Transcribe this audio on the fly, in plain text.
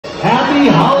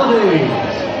Happy holidays!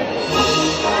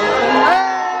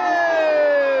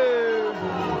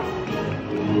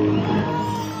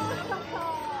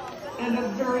 And a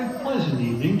very pleasant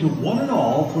evening to one and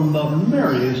all from the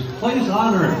merriest place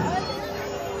on earth.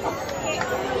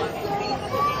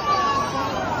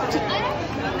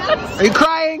 Are you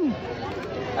crying?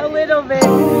 A little bit.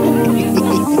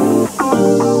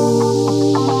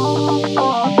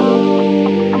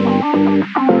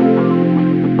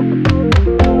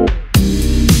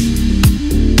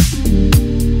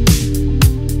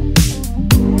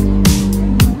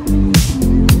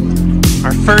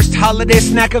 Our first holiday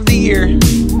snack of the year.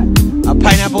 A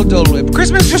pineapple Dole Whip.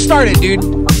 Christmas just started, dude.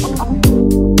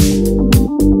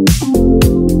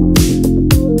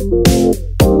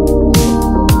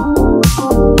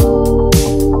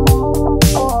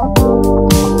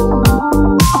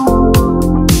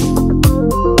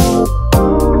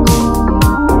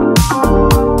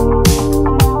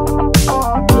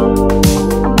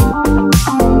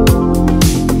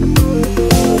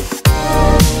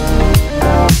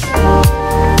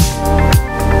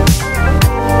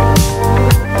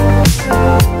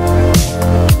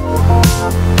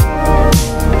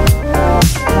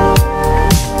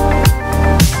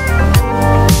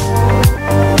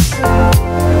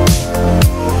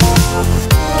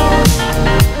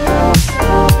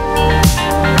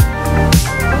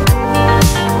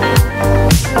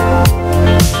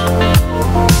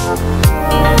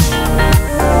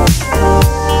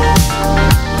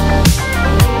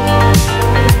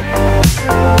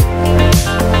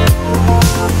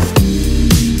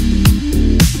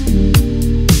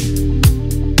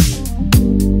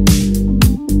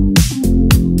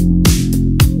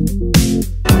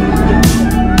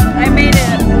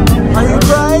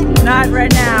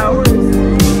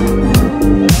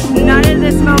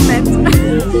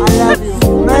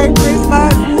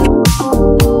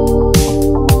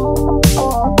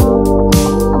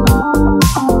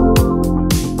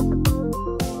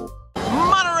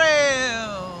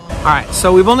 Alright,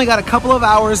 so we've only got a couple of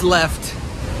hours left,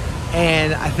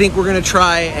 and I think we're gonna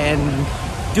try and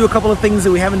do a couple of things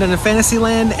that we haven't done in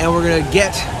Fantasyland, and we're gonna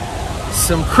get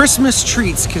some Christmas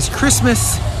treats, because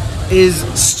Christmas is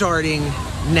starting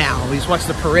now. We just watched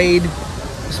the parade,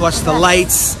 just watched the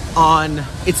lights on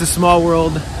It's a Small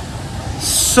World.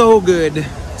 So good,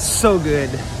 so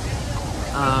good.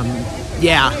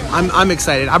 Yeah, I'm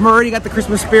excited. I've already got the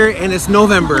Christmas spirit, and it's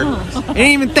November. It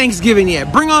ain't even Thanksgiving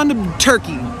yet. Bring on the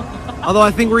turkey. Although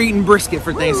I think we're eating brisket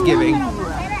for Thanksgiving.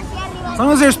 As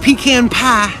long as there's pecan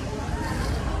pie.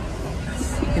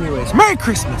 Anyways, Merry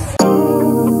Christmas.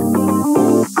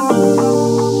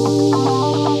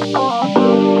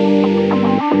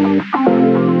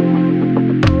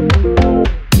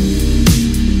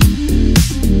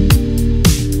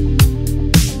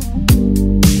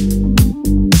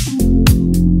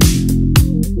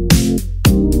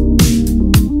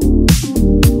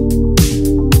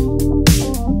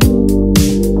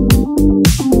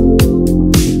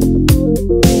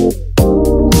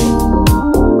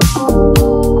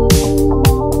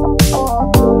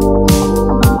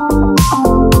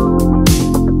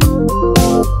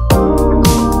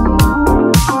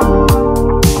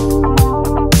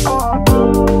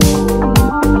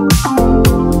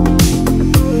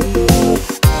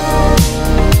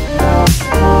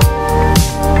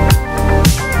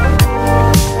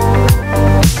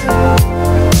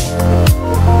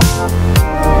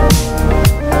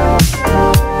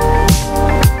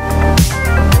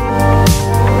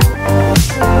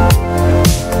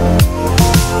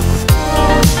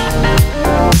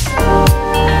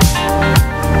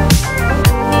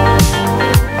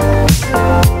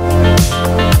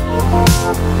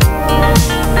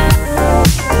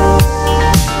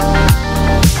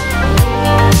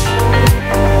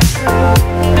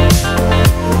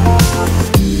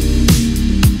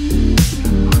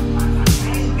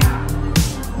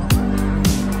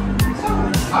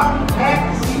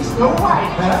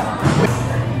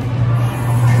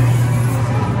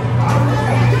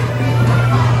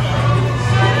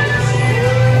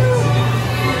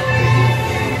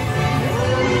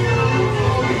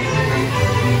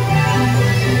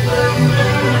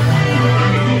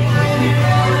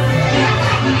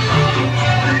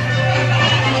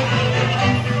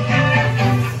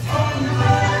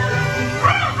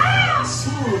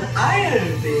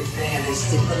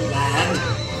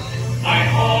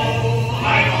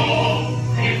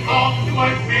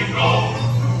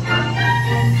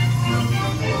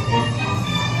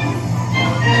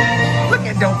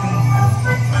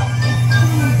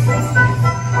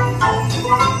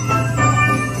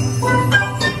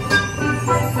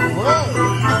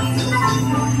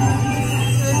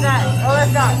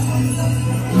 I've got.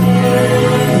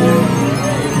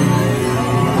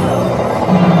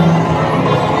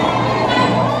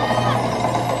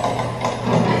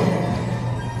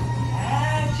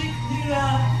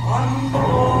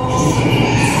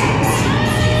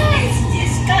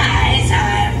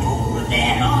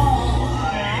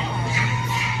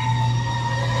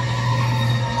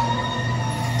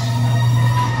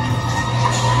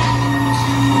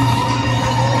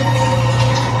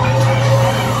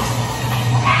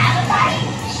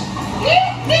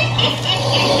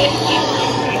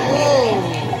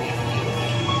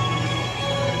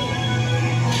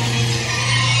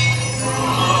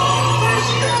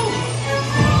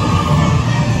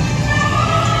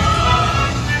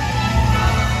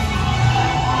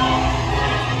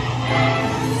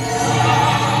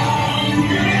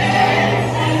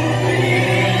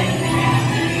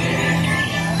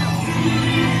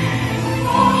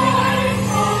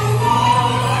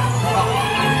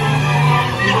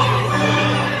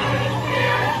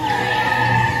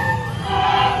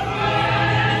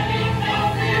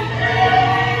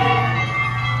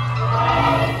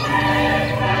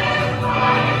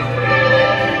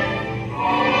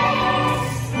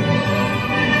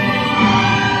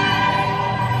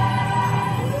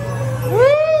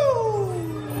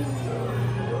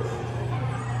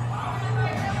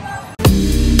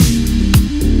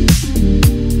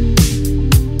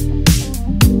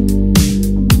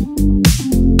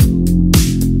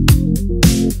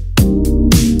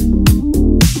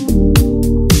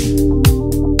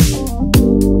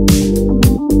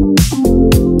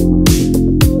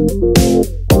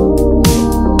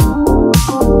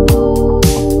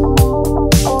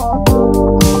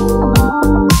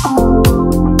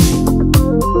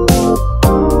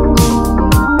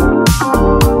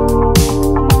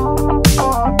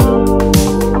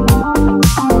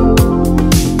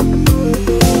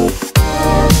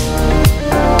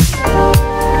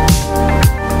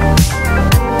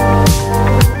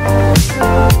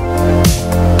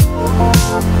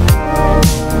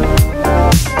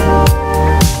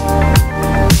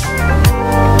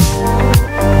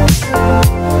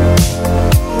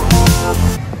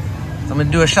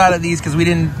 Do a shot of these because we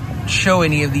didn't show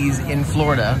any of these in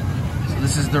Florida. So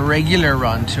this is the regular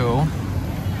Ronto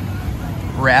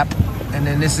wrap, and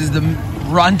then this is the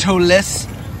Ronto-less,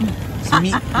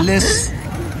 meatless.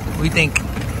 What do you think? Is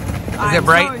it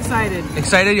bright? I'm so excited.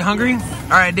 Excited? You hungry? All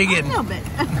right, dig in. A little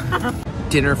bit.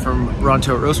 Dinner from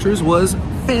Ronto Roasters was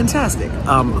fantastic.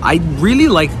 I really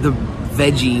liked the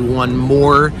veggie one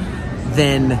more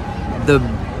than the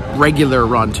regular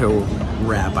Ronto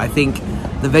wrap. I think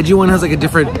the veggie one has like a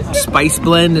different spice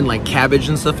blend and like cabbage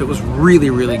and stuff. It was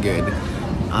really, really good.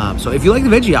 So if you like the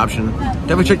veggie option,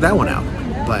 definitely check that one out.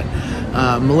 But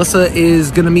Melissa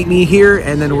is gonna meet me here,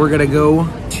 and then we're gonna go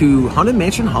to Haunted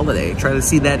Mansion Holiday. Try to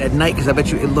see that at night because I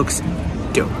bet you it looks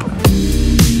dope.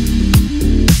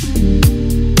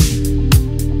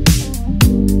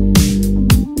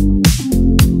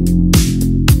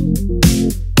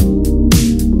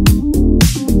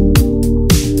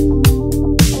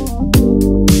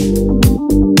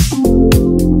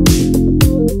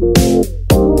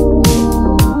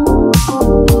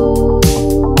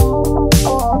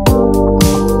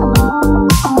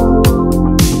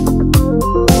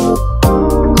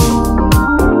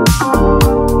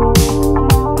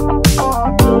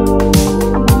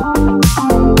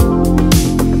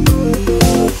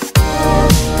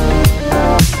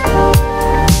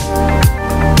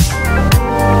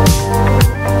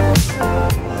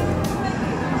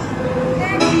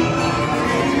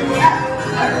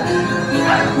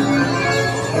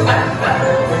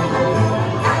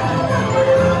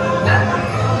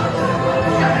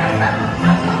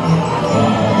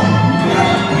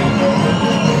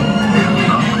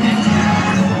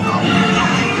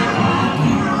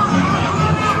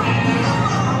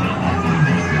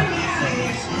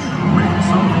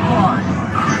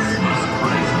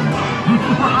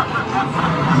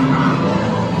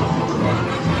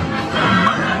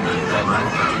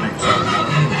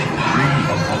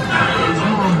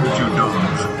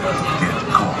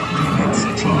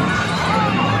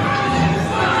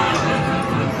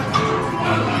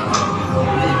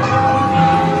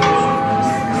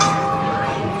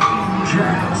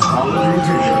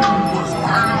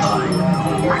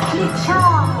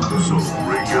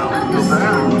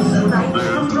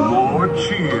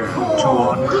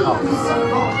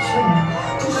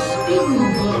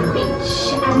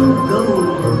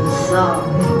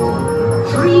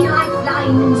 Three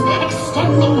lifelines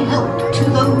extending help to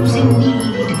those in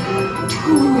need.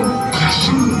 2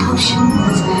 passion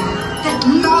potions that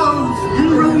love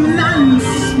and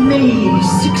romance may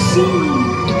succeed.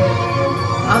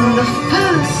 On the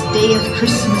first day of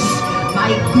Christmas,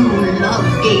 my ghoul love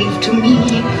gave to me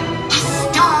a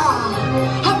star,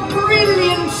 a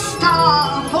brilliant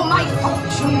star for my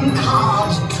fortune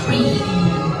card tree.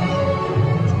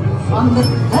 On the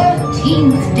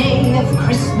 13th day of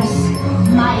Christmas,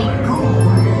 my ghoul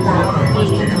love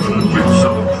gave to me. With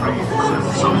some tricks and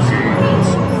some games,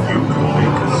 you can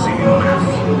make a scene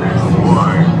mess.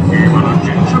 Why, even a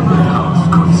gingerbread house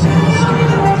could seem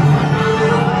scared.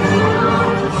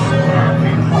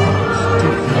 Happy hearts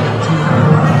different to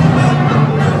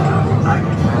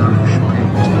nightmarish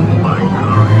paint by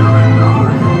Courier and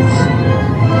Arms.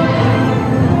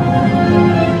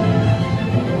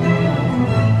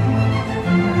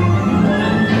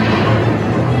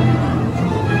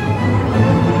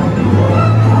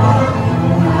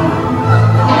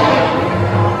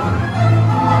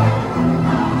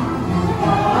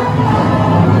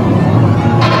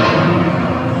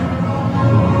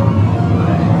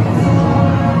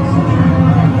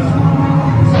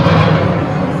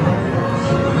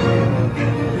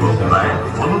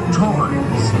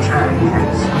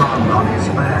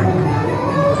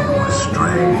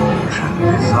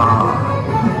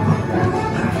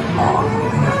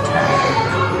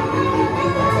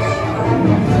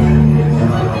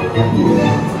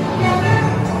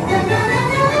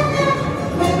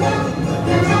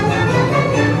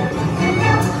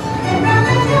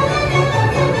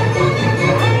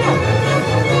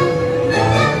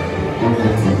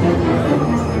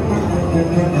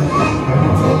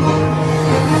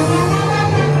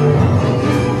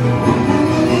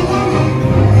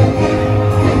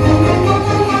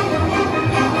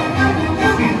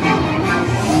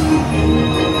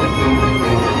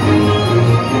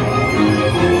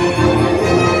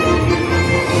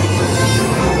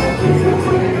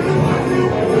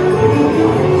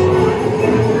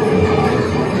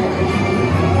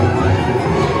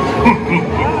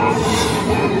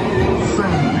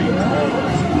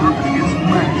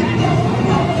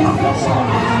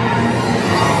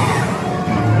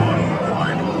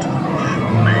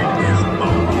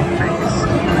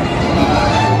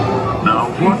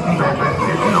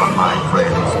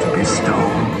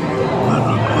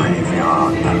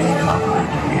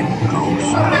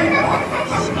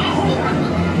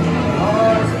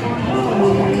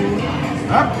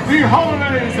 Happy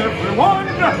holidays, everyone!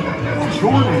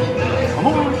 Jordan, come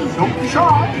on, don't be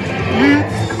shy.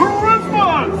 It's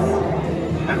Christmas!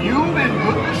 Have you been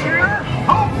good this year?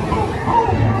 Ho, ho, ho!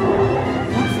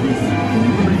 What's this? Can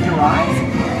you believe your eyes?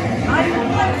 I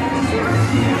don't like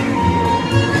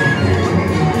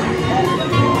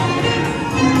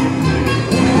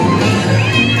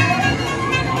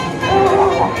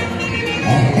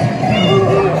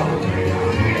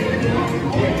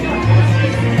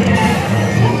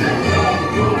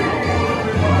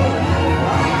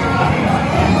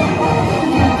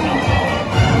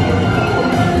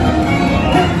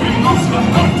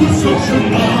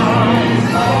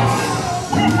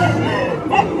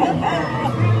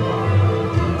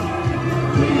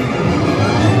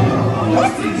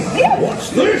What's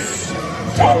this?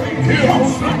 Tony Hill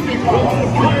snacking on the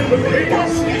fire of the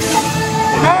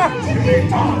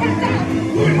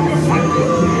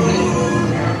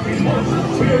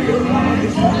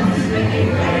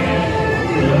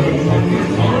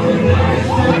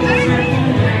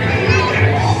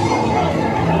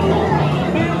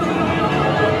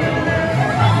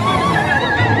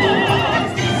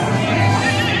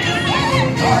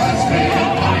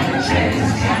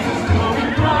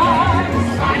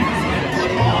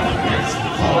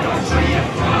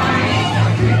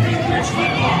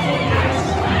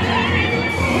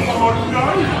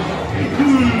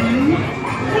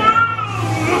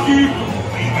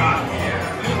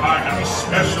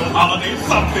special holiday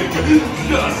something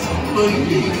just for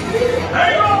me.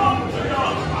 Hang on to your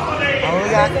holiday. Oh, we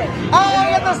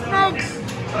got the snakes.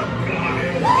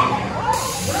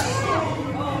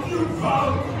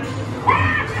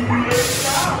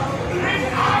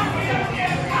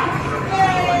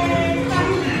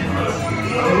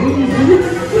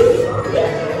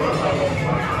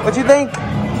 What you think?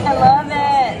 I love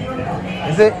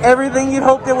it. Is it everything you'd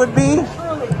hoped it would be?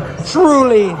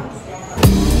 Truly.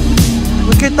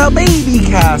 Look at the baby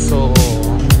castle.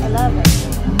 I love it.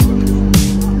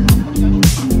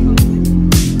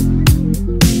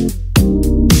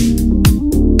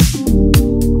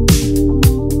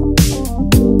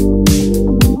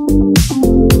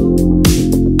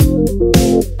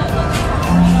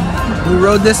 We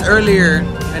rode this earlier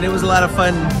and it was a lot of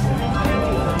fun.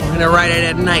 We're gonna ride it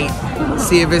at night.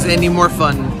 See if it's any more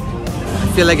fun.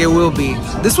 I feel like it will be.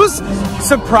 This was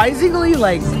surprisingly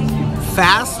like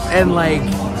fast and like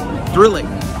thrilling.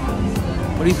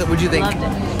 What'd you think? Loved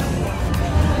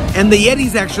it. And the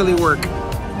Yetis actually work.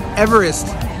 Everest,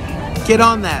 get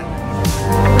on that.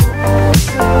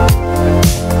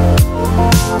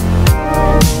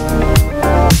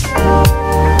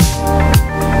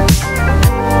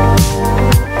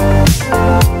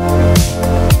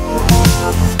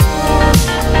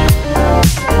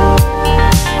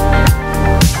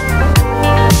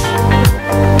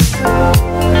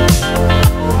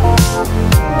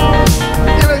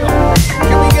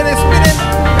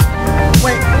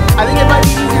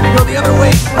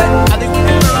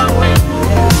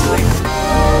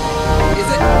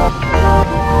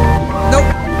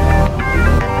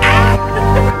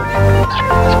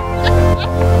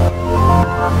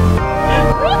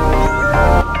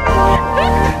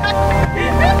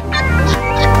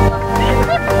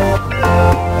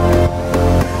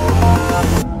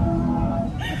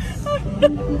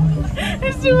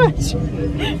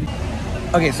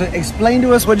 Okay, so explain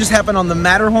to us what just happened on the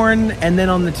Matterhorn and then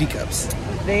on the teacups.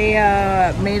 They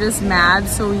made us mad,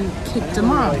 so we kicked them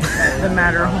off the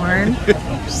Matterhorn.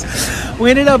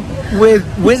 We ended up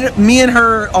with me and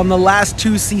her on the last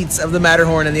 2 seats of the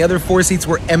Matterhorn, and the other 4 seats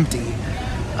were empty.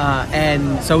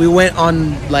 And so we went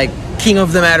on like King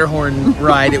of the Matterhorn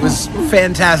ride. It was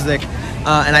fantastic.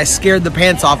 And I scared the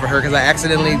pants off of her because I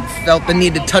accidentally felt the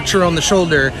need to touch her on the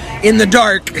shoulder in the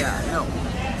dark. Yeah, no,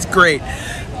 it's great.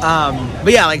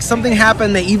 But yeah, like something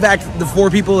happened. They evac'd the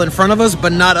 4 people in front of us,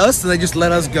 but not us. So they just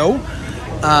let us go.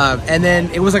 And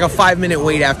then it was like a 5-minute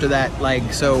wait after that.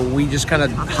 Like, so we just kind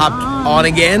of hopped on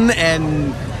again.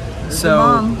 And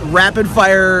so rapid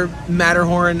fire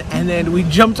Matterhorn. And then we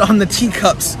jumped on the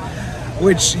teacups,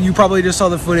 which you probably just saw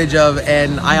the footage of.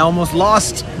 And I almost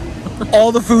lost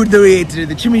all the food that we ate today.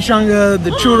 The chimichanga, the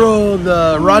churro,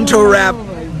 the rancho wrap,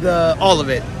 all of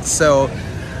it. So,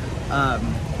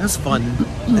 that's fun.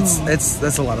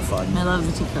 That's a lot of fun. I love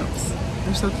the teacups.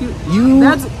 They're so cute.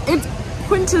 It's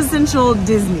quintessential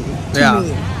Disney to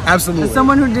me. Absolutely. As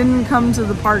someone who didn't come to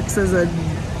the parks as a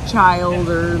child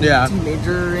or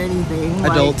teenager or anything.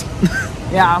 Adult. Like,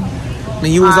 yeah. I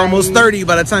mean, you was almost 30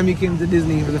 by the time you came to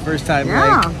Disney for the first time.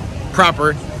 Yeah. Like,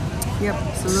 proper.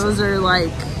 Yep. So those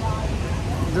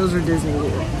are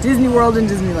Disney World and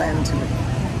Disneyland to me.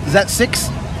 Is that 6?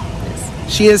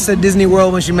 She has said Disney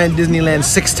World when she meant Disneyland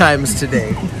 6 times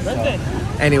today.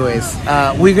 Anyways,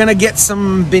 we're gonna get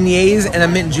some beignets and a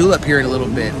mint julep here in a little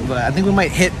bit, but I think we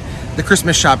might hit the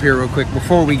Christmas shop here real quick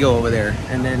before we go over there,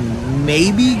 and then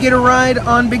maybe get a ride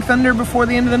on Big Thunder before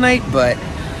the end of the night, but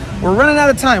we're running out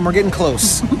of time. We're getting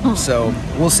close, so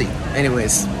we'll see.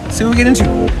 Anyways, see what we get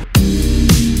into.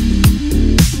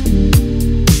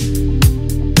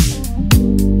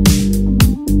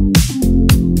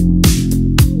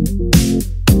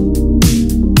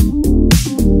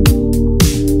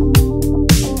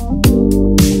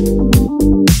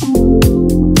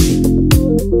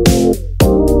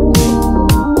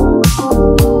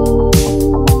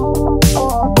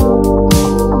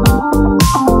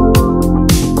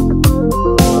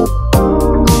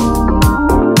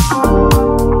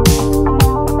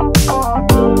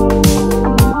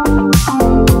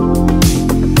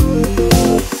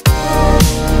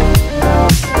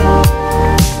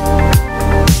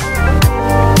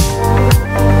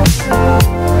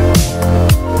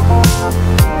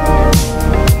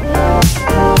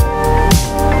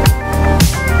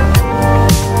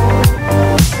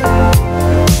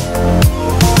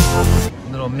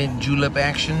 Julep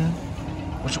action.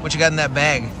 What you got in that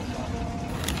bag?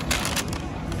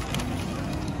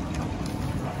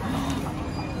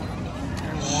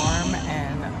 Warm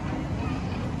and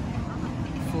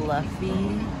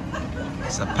fluffy.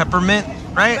 It's a peppermint,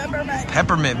 right?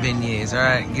 Peppermint beignets. All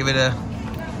right, give it a.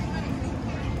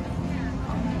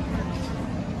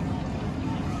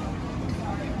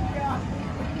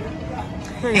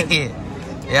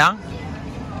 Yeah.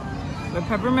 The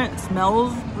peppermint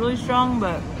smells really strong,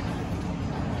 but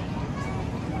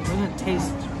doesn't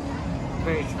taste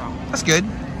very strong. That's good.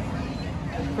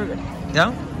 Pretty good.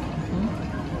 Yeah?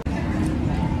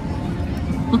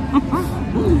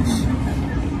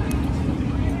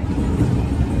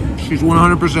 She's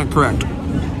 100% correct.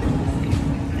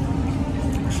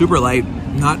 Super light,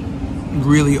 not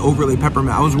really overly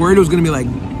peppermint. I was worried it was gonna be like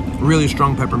really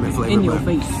strong peppermint flavor. In your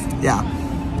face. Yeah,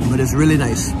 but it's really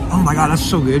nice. Oh my God, that's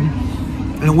so good.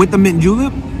 And with the mint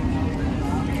julep,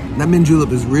 that mint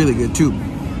julep is really good too.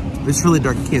 It's really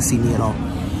dark, you can't see me at all.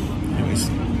 Anyways,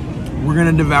 we're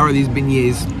gonna devour these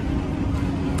beignets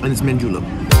and this mint julep.